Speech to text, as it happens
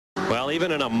Well,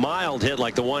 even in a mild hit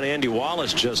like the one Andy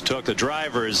Wallace just took, the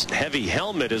driver's heavy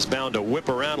helmet is bound to whip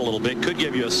around a little bit, could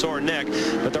give you a sore neck.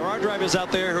 But there are drivers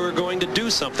out there who are going to do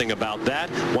something about that.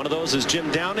 One of those is Jim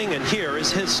Downing, and here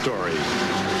is his story.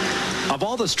 Of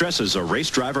all the stresses a race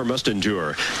driver must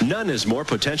endure, none is more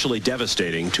potentially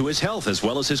devastating to his health as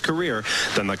well as his career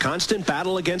than the constant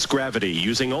battle against gravity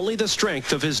using only the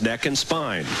strength of his neck and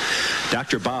spine.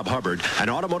 Dr. Bob Hubbard, an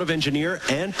automotive engineer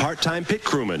and part-time pit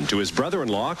crewman to his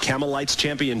brother-in-law, Camel Lights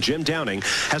champion Jim Downing,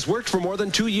 has worked for more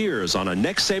than 2 years on a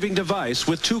neck-saving device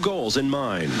with 2 goals in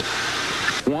mind.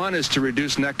 One is to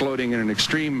reduce neck loading in an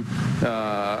extreme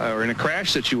or in a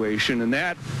crash situation, and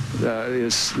that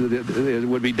it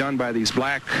would be done by these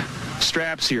black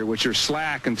straps here, which are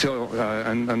slack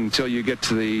until you get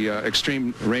to the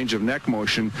extreme range of neck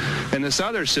motion. And this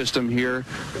other system here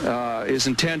is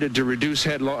intended to reduce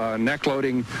neck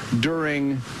loading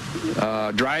during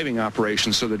driving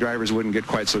operations, so the drivers wouldn't get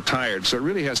quite so tired. So it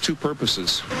really has 2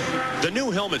 purposes. The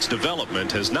new helmet's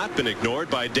development has not been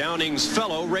ignored by Downing's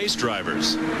fellow race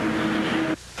drivers.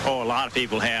 Oh, a lot of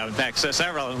people have. In fact,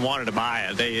 several of them wanted to buy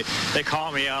it. They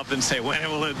call me up and say, when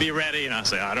will it be ready? And I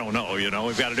say, I don't know. You know,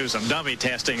 we've got to do some dummy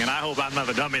testing, and I hope I'm not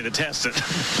the dummy to test it.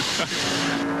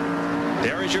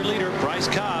 There is your leader, Bryce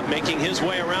Cobb, making his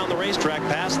way around the racetrack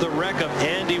past the wreck of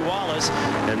Andy Wallace,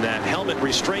 and that helmet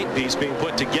restraint piece being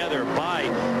put together by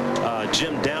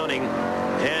Jim Downing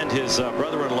and his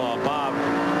brother-in-law, Bob,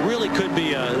 really could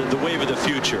be the wave of the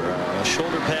future.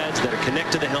 Shoulder pads that are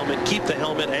connected to the helmet, keep the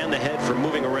helmet and the head from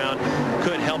moving around,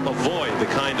 could help avoid the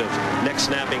kind of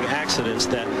neck-snapping accidents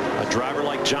that a driver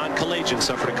like John Kalajian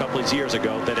suffered a couple of years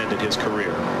ago that ended his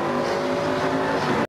career.